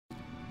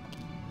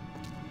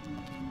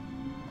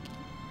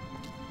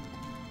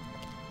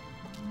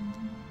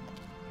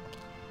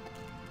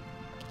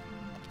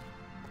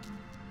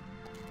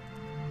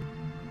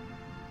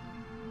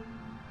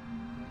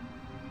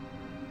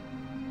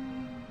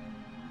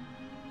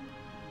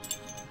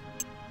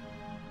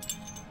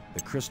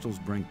The crystals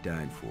Brink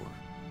died for.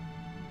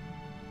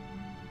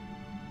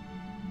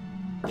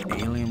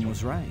 The alien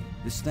was right.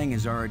 This thing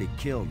has already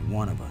killed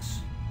one of us,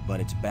 but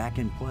it's back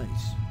in place.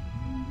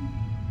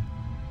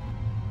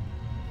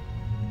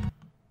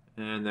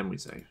 And then we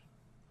save.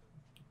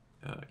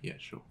 Yeah,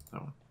 sure,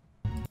 that one.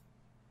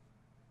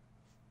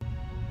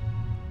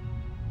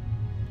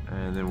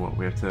 And then what,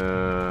 we have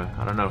to...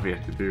 I don't know if we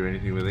have to do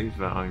anything with these,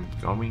 but I'm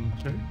going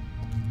to.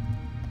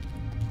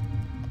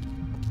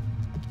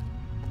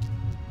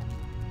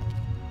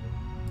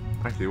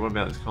 Actually, what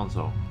about this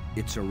console?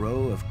 It's a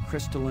row of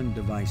crystalline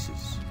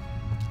devices.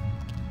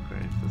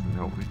 Okay, it doesn't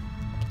help me.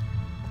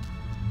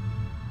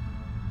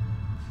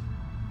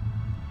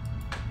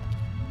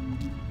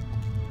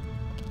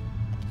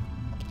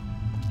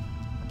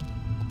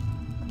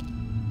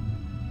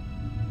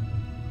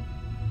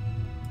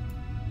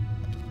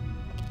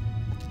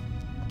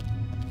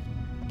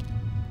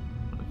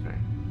 Okay.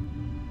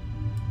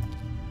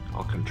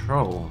 Oh,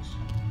 controls.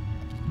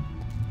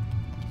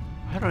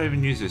 How do I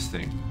even use this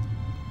thing?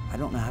 I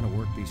don't know how to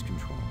work these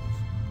controls.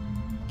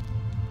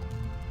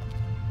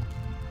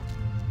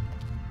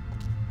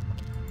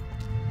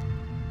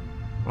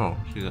 Oh,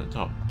 she's at the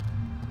top.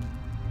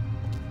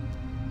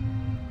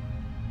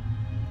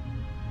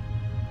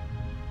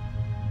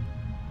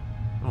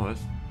 Oh,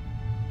 that's...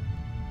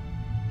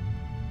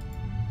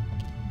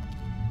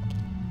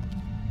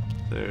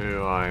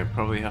 So I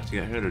probably have to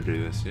get her to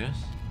do this, yes?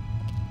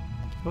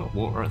 Oh,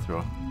 walk right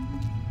through her.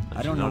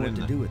 I don't know what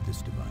to do with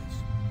this device.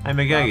 Hey,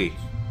 Maggie.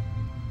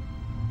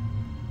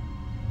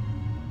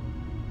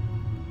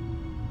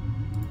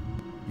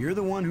 You're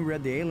the one who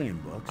read the alien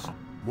books.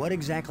 What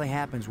exactly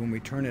happens when we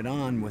turn it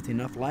on with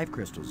enough life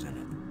crystals in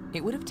it?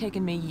 It would have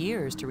taken me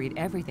years to read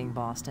everything,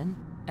 Boston,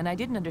 and I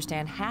didn't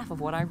understand half of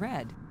what I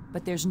read.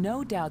 But there's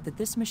no doubt that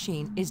this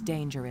machine is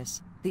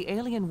dangerous. The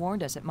alien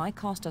warned us it might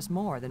cost us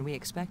more than we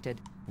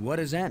expected. What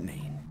does that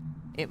mean?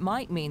 It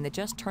might mean that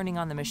just turning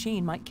on the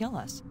machine might kill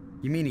us.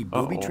 You mean he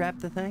booby-trapped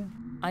the thing?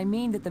 I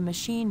mean that the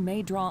machine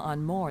may draw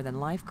on more than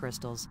life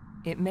crystals.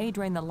 It may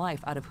drain the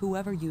life out of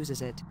whoever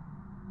uses it.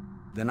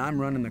 Then I'm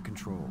running the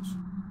controls.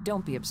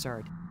 Don't be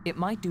absurd. It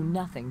might do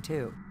nothing,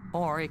 too.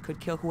 Or it could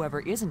kill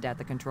whoever isn't at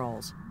the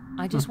controls.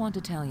 I just want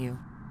to tell you.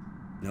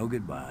 No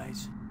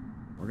goodbyes.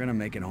 We're gonna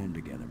make it home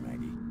together,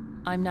 Maggie.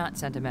 I'm not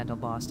sentimental,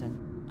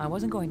 Boston. I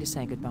wasn't going to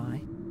say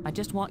goodbye. I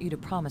just want you to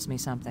promise me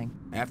something.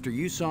 After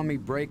you saw me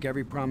break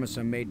every promise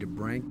I made to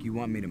Brink, you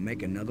want me to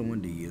make another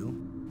one to you?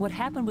 What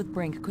happened with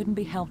Brink couldn't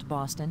be helped,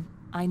 Boston.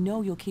 I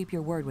know you'll keep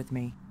your word with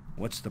me.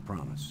 What's the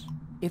promise?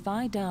 If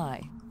I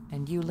die,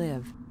 and you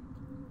live,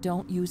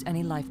 don't use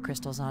any life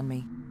crystals on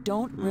me.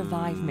 Don't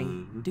revive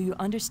me. Do you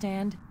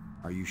understand?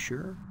 Are you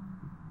sure?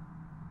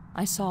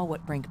 I saw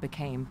what Brink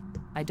became.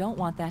 I don't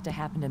want that to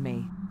happen to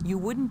me. You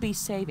wouldn't be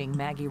saving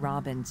Maggie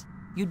Robbins.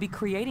 You'd be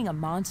creating a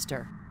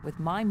monster with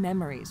my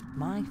memories,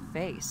 my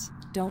face.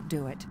 Don't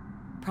do it.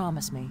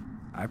 Promise me.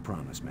 I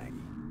promise,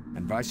 Maggie.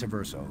 And vice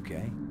versa,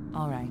 okay?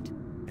 All right.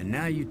 And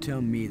now you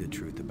tell me the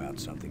truth about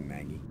something,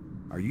 Maggie.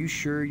 Are you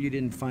sure you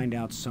didn't find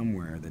out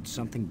somewhere that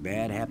something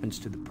bad happens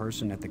to the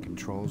person at the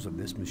controls of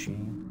this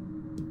machine?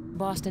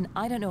 Boston,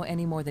 I don't know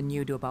any more than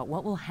you do about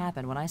what will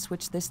happen when I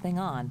switch this thing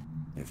on.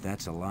 If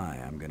that's a lie,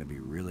 I'm gonna be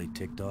really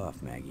ticked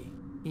off, Maggie.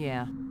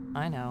 Yeah,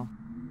 I know.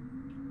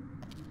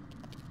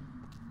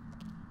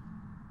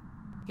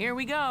 Here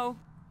we go.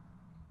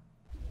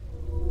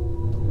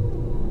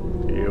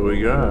 Here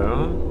we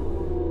go.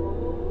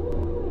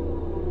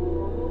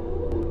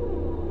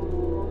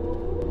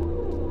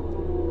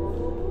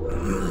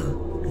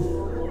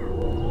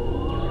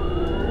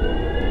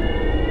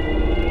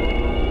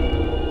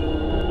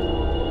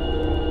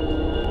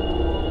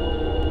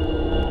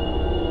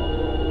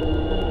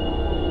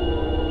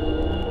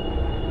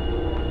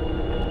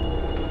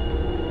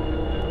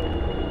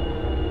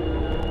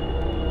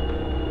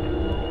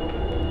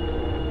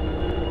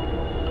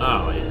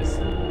 Oh, yes.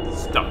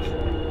 Stuck.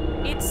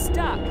 It's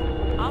stuck.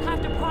 I'll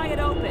have to pry it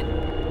open.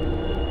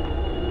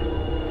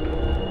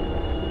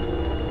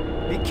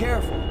 Be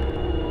careful.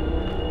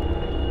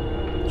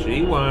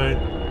 She won't.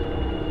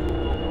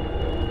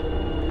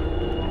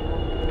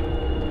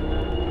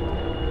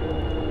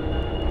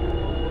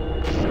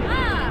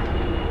 Ah!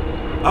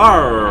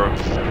 Arr!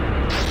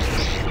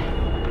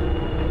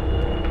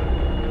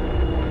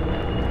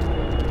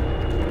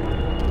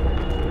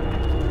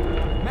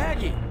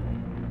 Maggie!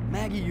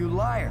 Maggie, you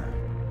liar!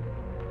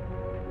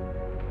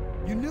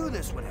 You knew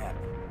this would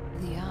happen.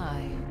 The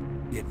eye.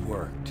 It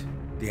worked.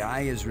 The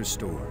eye is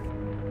restored.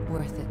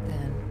 Worth it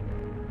then.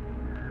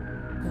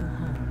 Go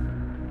home.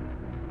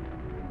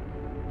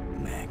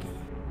 Maggie.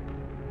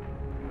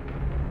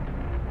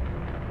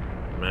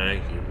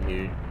 Maggie,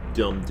 you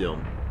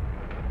dum-dum.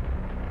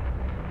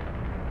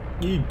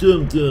 You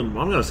dum-dum.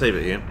 I'm gonna save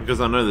it here,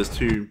 because I know there's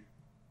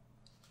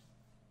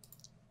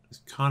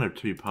kind of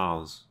two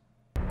paths.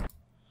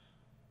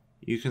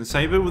 You can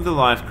save it with the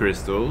life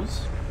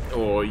crystals,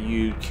 or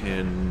you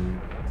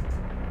can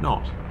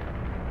not.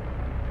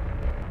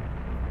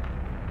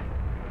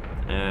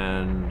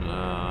 And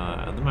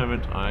at the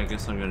moment, I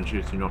guess I'm going to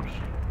choose to not.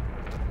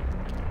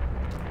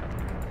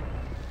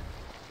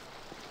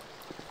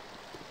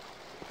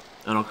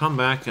 And I'll come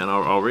back and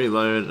I'll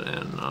reload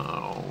and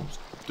I'll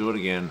do it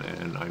again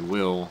and I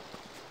will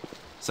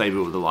save it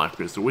with the life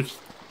crystal, which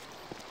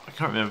I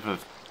can't remember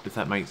if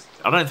that makes...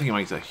 I don't think it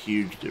makes a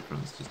huge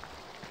difference, just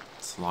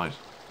slight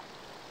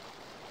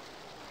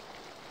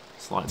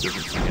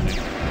difference in it.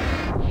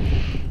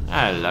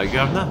 Hello,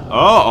 Governor.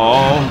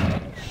 Uh-oh!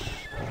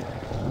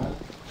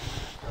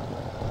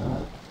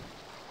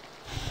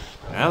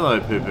 Hello,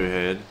 poo-poo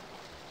head.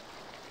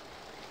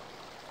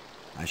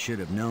 I should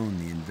have known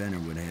the inventor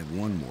would have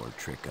one more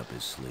trick up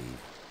his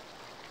sleeve.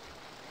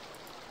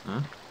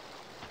 Huh?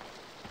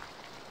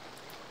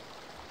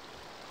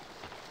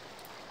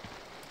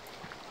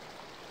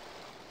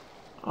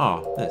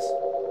 Oh, this.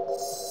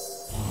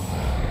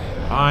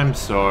 I'm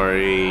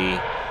sorry.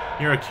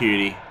 You're a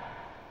cutie.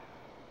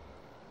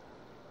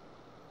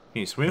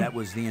 Can you swim? That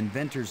was the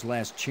inventor's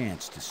last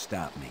chance to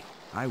stop me.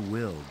 I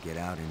will get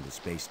out into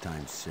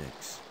Space-Time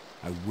 6.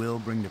 I will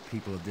bring the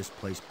people of this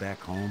place back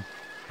home,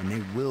 and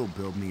they will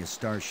build me a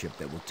starship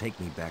that will take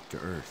me back to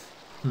Earth.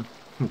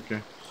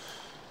 Okay.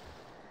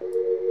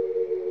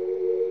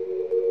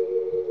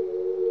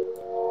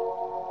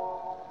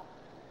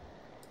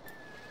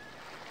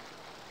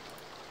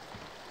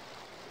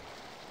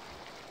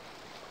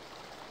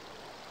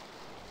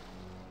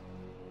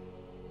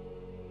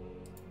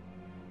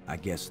 I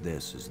guess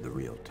this is the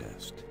real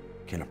test.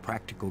 Can a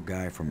practical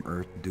guy from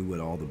Earth do what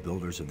all the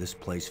builders of this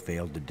place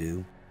failed to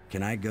do?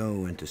 Can I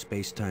go into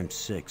Space-Time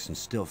 6 and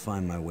still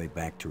find my way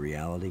back to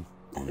reality?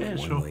 Only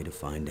one way to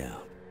find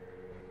out.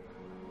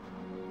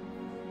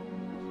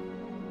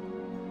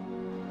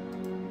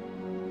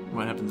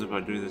 What happens if I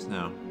do this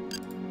now?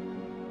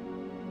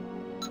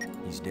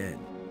 He's dead.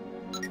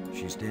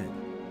 She's dead.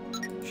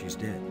 She's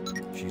dead.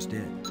 She's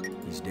dead.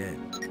 He's dead.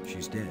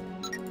 She's dead.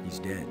 He's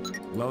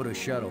dead. Load a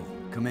shuttle.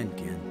 Come in,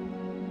 Ken.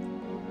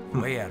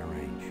 Way out of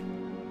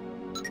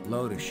range.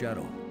 Load a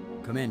shuttle.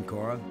 Come in,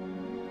 Cora.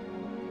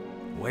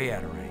 Way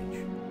out of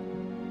range.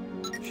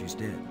 She's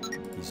dead.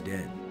 He's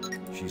dead.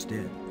 She's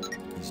dead.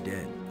 He's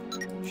dead.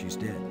 She's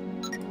dead.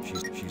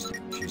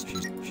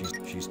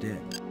 She's dead.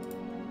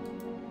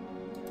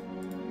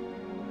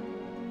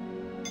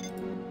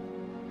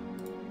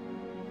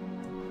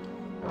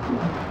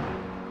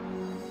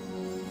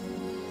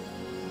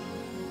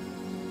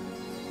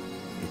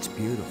 It's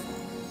beautiful.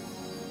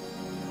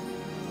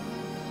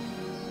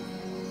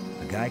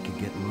 A guy could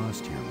get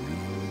lost here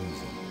real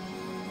easy.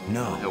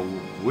 No. How the hell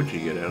would you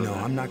get out of No,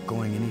 there? I'm not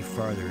going any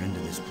farther into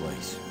this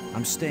place.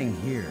 I'm staying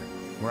here,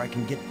 where I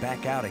can get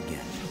back out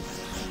again.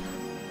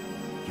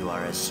 You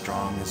are as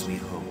strong as we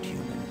hoped,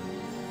 human.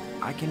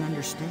 I can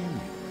understand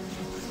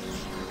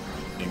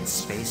you. In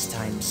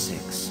Space-Time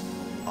 6,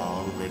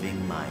 all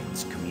living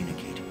minds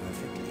communicate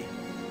perfectly.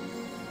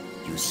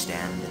 You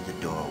stand at the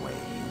doorway,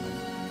 human.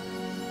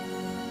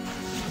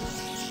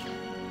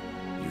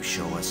 You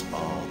show us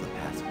all the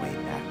pathway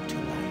back to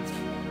life.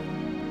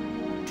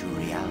 To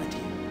reality.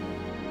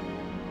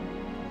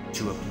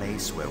 To a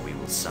place where we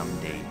will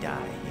someday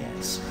die,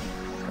 yes,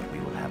 but we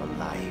will have a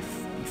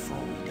life before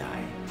we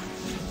die.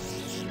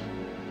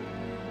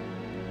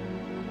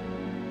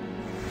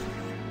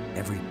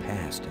 Every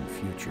past and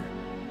future.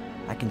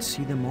 I can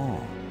see them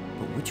all,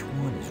 but which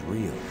one is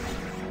real?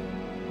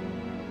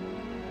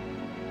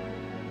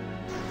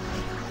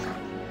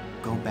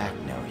 Go back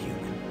now,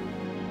 human.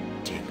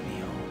 Take me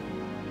home.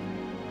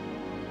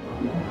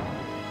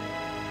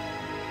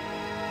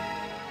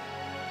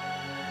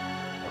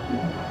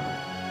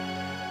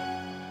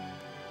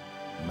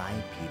 My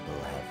people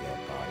have their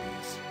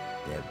bodies,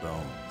 their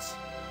bones,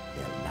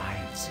 their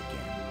lives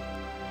again.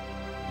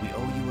 We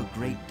owe you a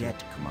great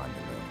debt,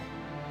 Commander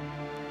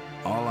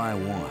Lowe. All I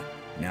want,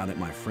 now that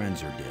my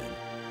friends are dead,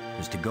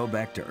 is to go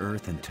back to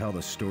Earth and tell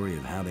the story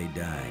of how they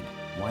died.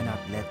 Why not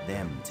let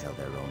them tell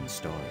their own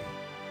story?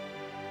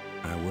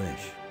 I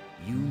wish.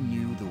 You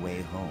knew the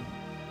way home,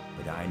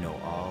 but I know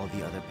all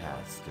the other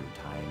paths through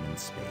time and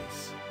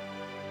space.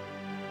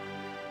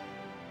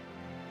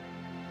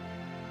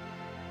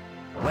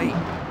 Wait!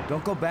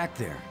 Don't go back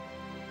there!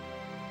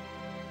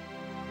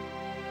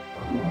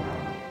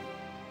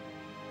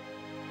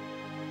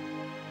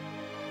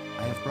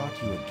 I have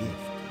brought you a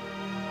gift.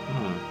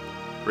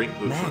 Brink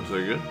looks not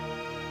so good.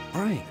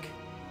 Frank!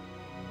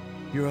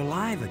 You're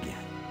alive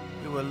again.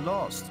 We were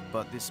lost,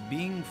 but this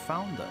being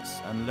found us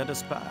and led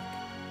us back.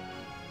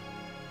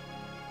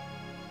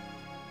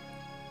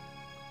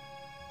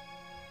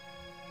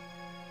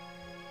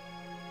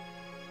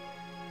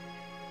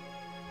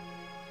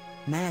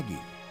 Maggie,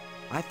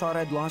 I thought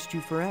I'd lost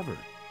you forever.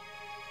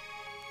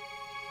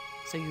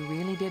 So you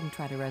really didn't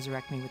try to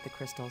resurrect me with the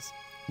crystals?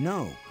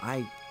 No,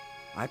 I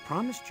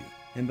promised you.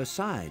 And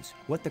besides,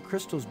 what the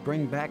crystals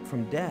bring back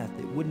from death,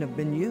 it wouldn't have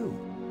been you.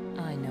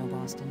 I know,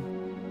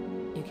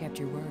 Boston. You kept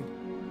your word.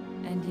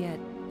 And yet,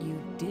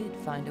 you did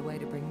find a way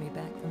to bring me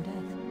back from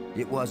death.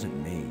 It wasn't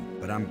me,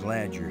 but I'm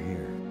glad you're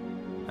here.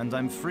 And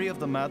I'm free of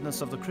the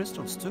madness of the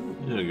crystals, too.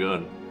 Yeah,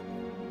 good.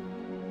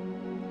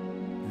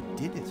 You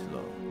did it,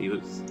 Lo. He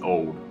looks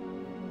old.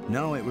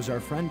 No, it was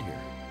our friend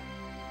here.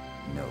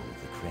 No,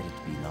 the credit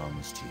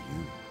belongs to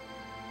you.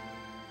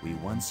 We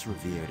once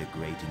revered a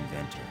great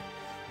inventor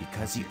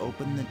because he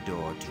opened the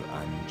door to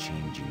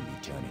unchanging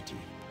eternity.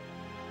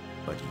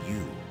 But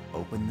you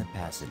opened the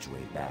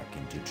passageway back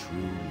into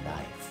true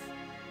life.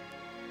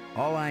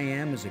 All I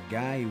am is a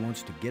guy who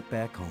wants to get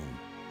back home.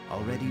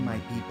 Already my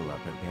people are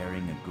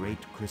preparing a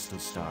great crystal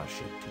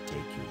starship to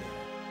take you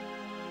there.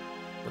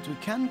 But we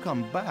can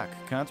come back,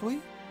 can't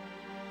we?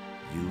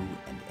 You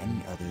and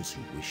any others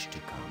who wish to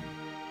come.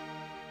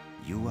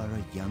 You are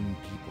a young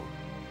people,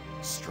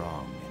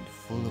 strong and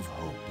full of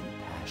hope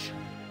and passion.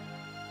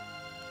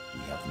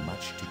 We have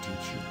much to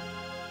teach you,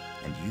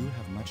 and you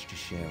have much to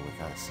share with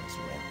us as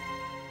well.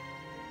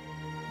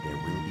 There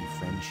will be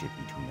friendship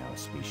between our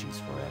species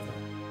forever.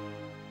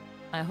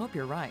 I hope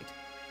you're right.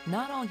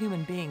 Not all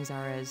human beings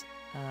are as,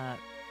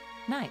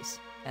 nice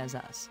as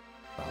us.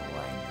 Oh, I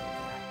know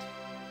that.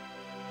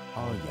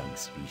 All young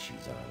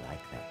species are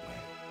alike that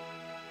way.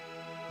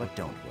 But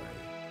don't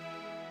worry.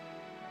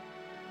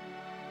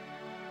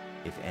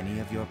 If any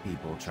of your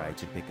people try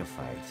to pick a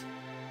fight,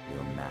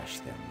 we'll mash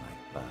them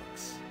like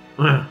bugs.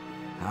 How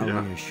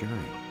Yeah.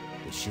 reassuring.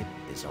 The ship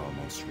is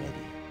almost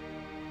ready.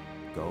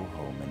 Go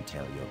home and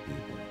tell your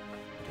people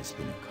what has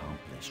been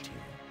accomplished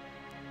here.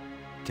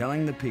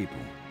 Telling the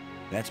people,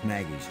 that's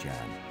Maggie's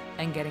job.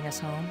 And getting us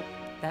home,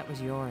 that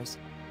was yours.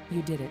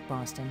 You did it,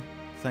 Boston.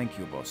 Thank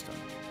you, Boston.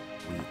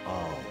 We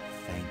all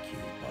thank you,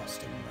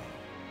 Boston Row.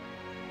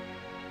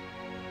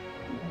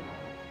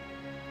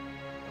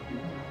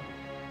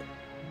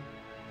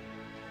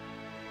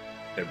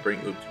 Yeah,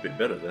 Brink looked a bit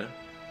better there.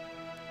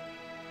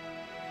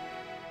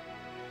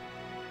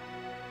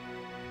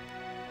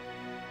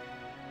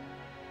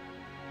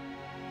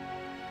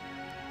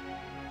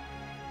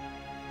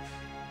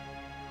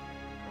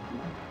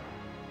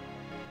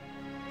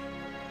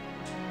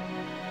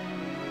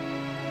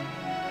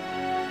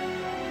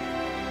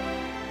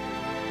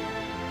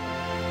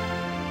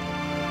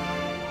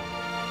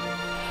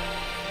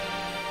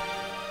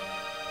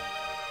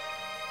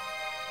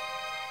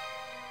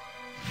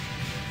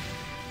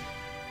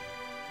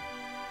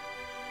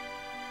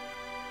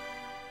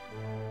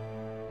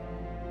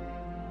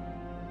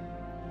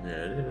 Yeah,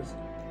 it is.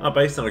 Oh,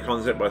 based on a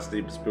concept by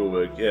Steven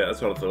Spielberg. Yeah,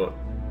 that's what I thought.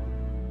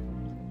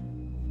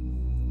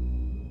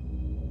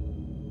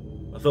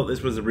 I thought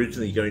this was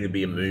originally going to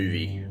be a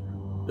movie,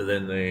 but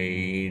then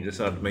they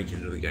decided to make it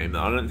into the game.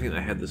 I don't think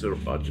they had the sort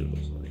of budget or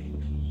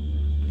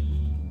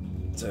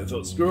something. So I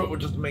thought, screw it, we'll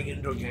just make it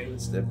into a game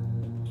instead.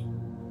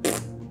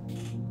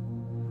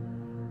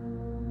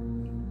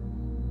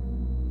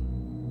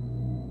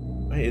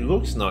 Hey, it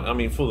looks nice. I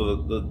mean, for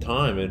the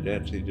time, it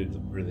actually did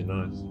look really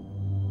nice.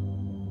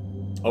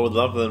 I would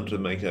love them to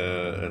make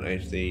an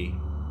HD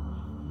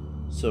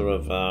sort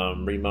of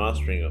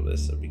remastering of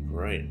this. That'd be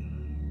great.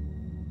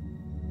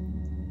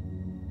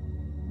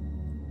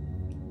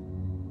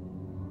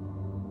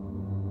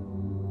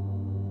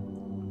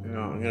 Yeah,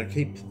 I'm gonna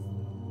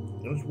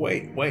just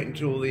wait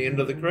until the end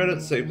of the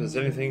credits, see if there's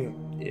anything.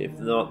 If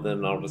not,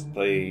 then I'll just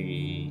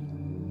play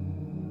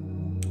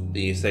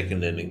the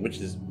second ending, which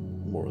is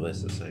more or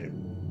less the same.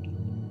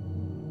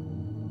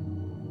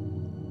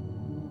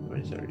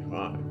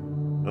 2075.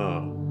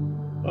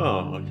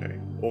 Oh, okay.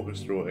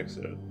 Orchestral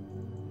excerpt.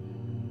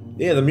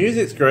 Yeah, the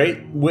music's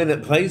great when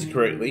it plays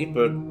correctly,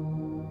 but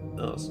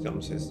oh,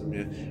 Scum system.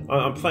 Yeah,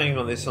 I'm playing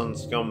on this on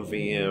Scum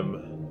VM,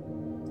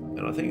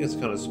 and I think it's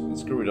kind of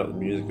screwed up the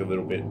music a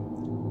little bit.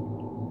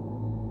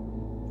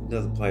 It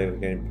doesn't play the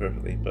game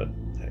perfectly, but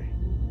hey.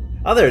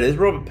 Oh, there it is,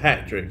 Robert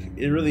Patrick.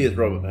 It really is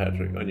Robert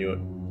Patrick. I knew it.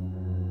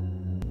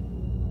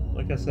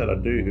 Like I said, I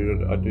do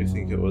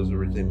think it was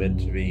originally meant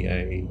to be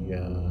a.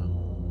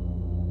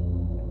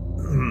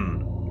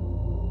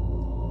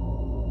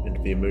 Meant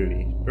to be a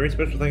movie. Very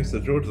special thanks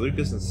to George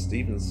Lucas and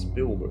Steven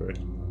Spielberg.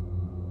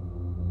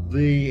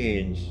 The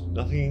end.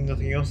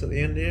 Nothing else at the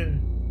end here?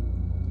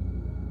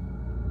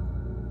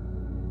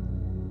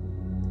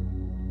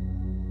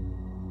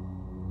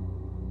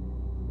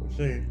 We'll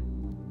see.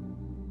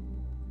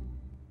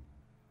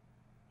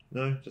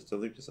 No, just a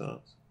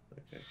LucasArts.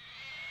 Okay.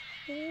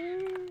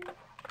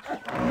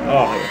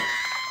 Oh,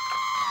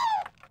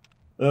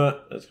 yeah.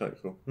 That's kind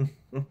of cool.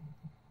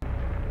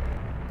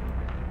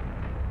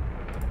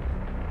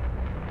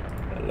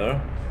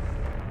 Hello?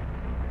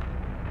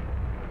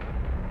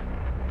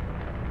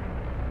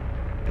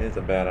 It's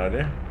a bad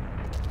idea.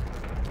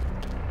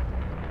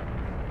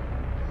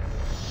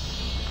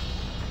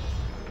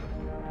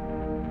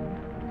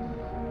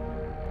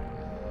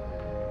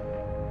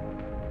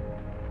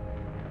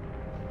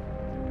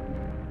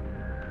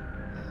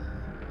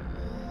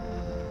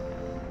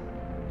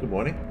 Good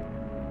morning.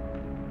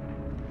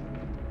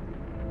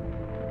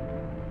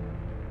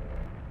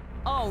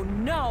 Oh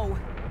no!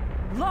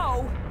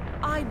 Lo!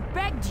 I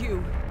begged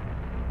you!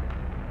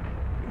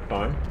 You're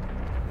fine.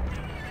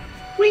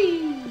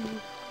 Whee!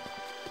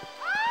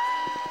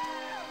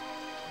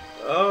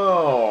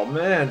 Oh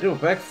man, do a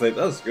backflip,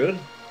 that was good.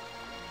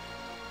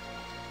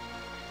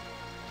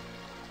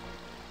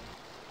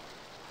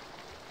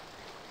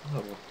 Oh,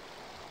 well.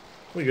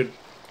 We're good.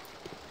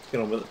 Let's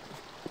get on with it.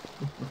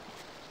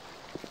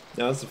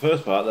 Now that's the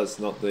first part. That's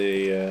not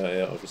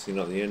the obviously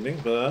not the ending,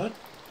 but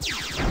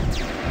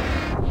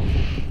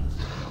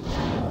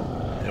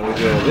and we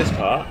do all this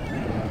part.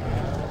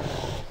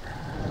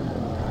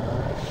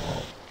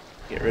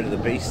 Get rid of the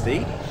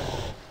beastie.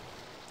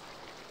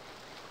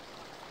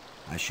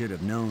 I should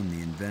have known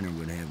the inventor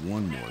would have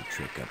one more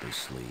trick up his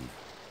sleeve.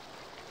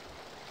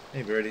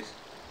 Hey, birdies.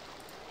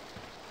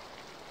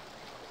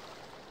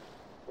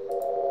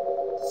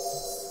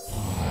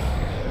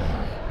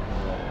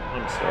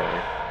 I'm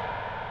sorry.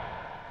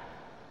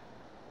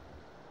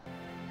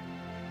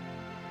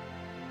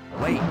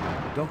 Wait,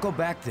 don't go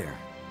back there.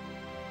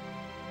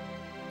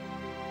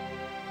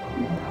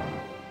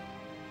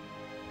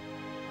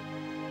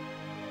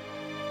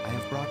 I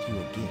have brought you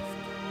a gift.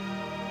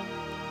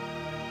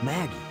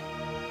 Maggie.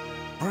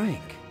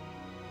 Brink.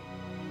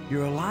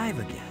 You're alive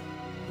again.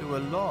 We were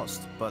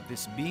lost, but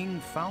this being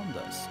found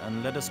us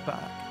and led us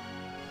back.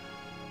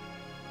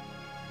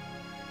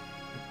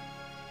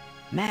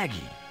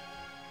 Maggie.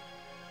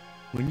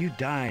 When you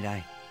died,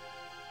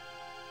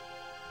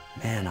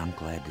 Man, I'm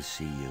glad to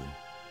see you.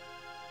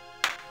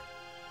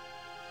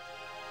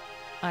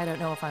 I don't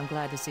know if I'm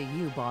glad to see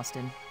you,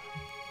 Boston.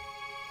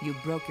 You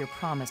broke your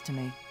promise to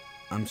me.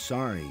 I'm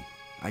sorry.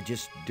 I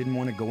just didn't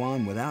want to go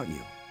on without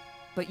you.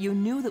 But you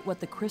knew that what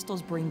the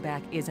crystals bring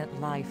back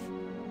isn't life.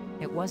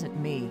 It wasn't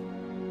me.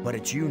 But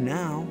it's you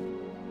now.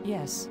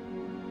 Yes.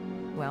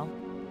 Well,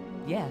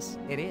 yes,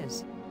 it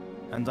is.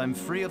 And I'm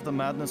free of the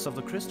madness of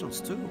the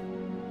crystals, too.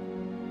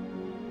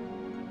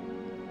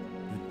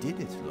 You did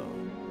it, Lo.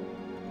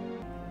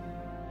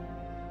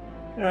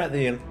 Alright,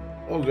 the end.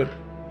 All good.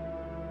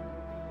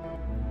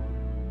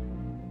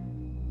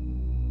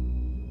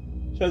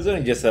 So it's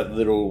only just that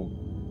little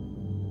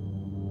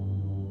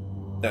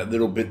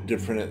bit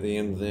different at the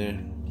end there.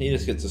 He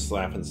just gets a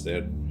slap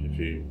instead if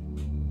you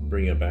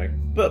bring it back.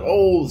 But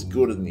all's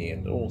good in the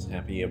end. All's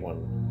happy.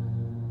 Everyone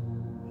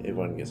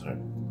gets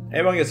home.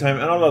 Everyone gets home,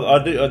 and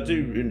I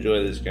do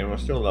enjoy this game. I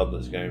still love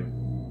this game.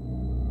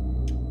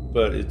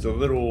 But it's a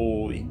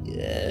little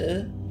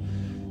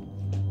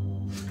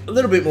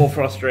bit more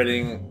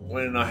frustrating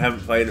when I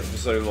haven't played it for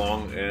so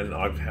long and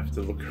I have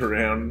to look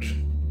around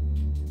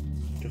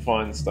to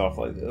find stuff.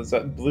 Like there's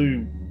that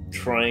blue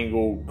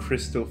triangle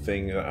crystal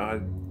thing. I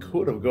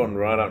could have gone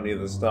right up near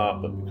the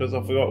start, but because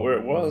I forgot where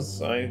it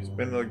was, I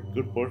spent a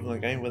good portion of the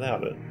game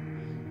without it.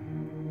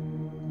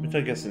 Which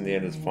I guess in the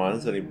end is fine.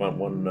 There's only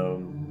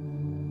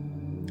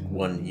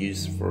one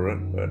use for it,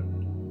 but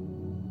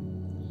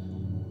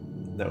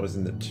that was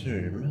in the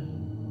tomb.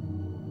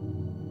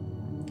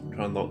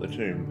 Try and unlock the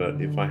tomb,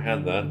 but if I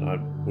had that, I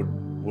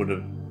would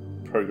have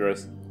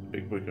progressed a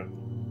bit quicker.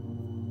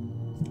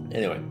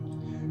 Anyway,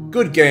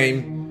 good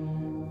game.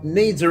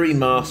 Needs a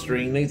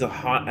remastering. Needs a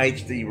high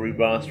HD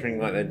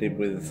remastering like they did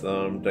with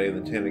Day of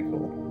the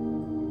Tentacle.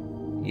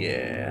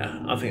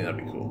 Yeah, I think that'd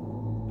be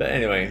cool. But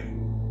anyway,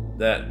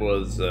 that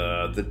was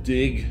The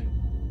Dig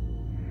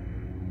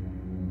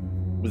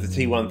with the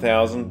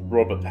T-1000,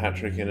 Robert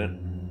Patrick in it.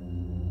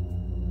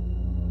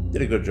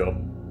 Did a good job.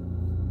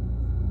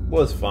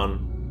 Was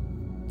fun.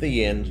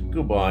 The end.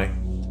 Goodbye.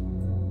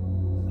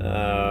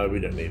 We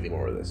don't need any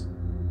more of this.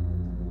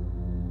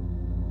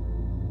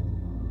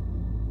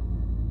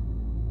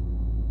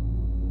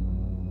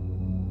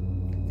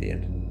 The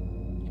end.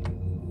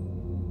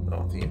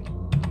 Oh, the end.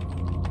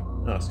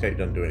 Oh, escape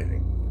doesn't do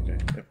anything. Okay,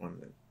 F1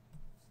 then.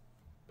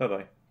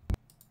 Bye-bye.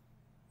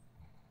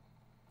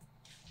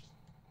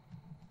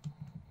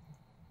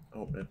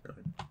 Oh,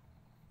 F9.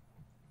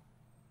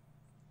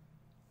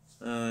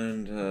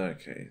 And,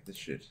 okay, this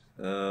shit.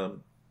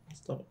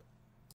 Stop.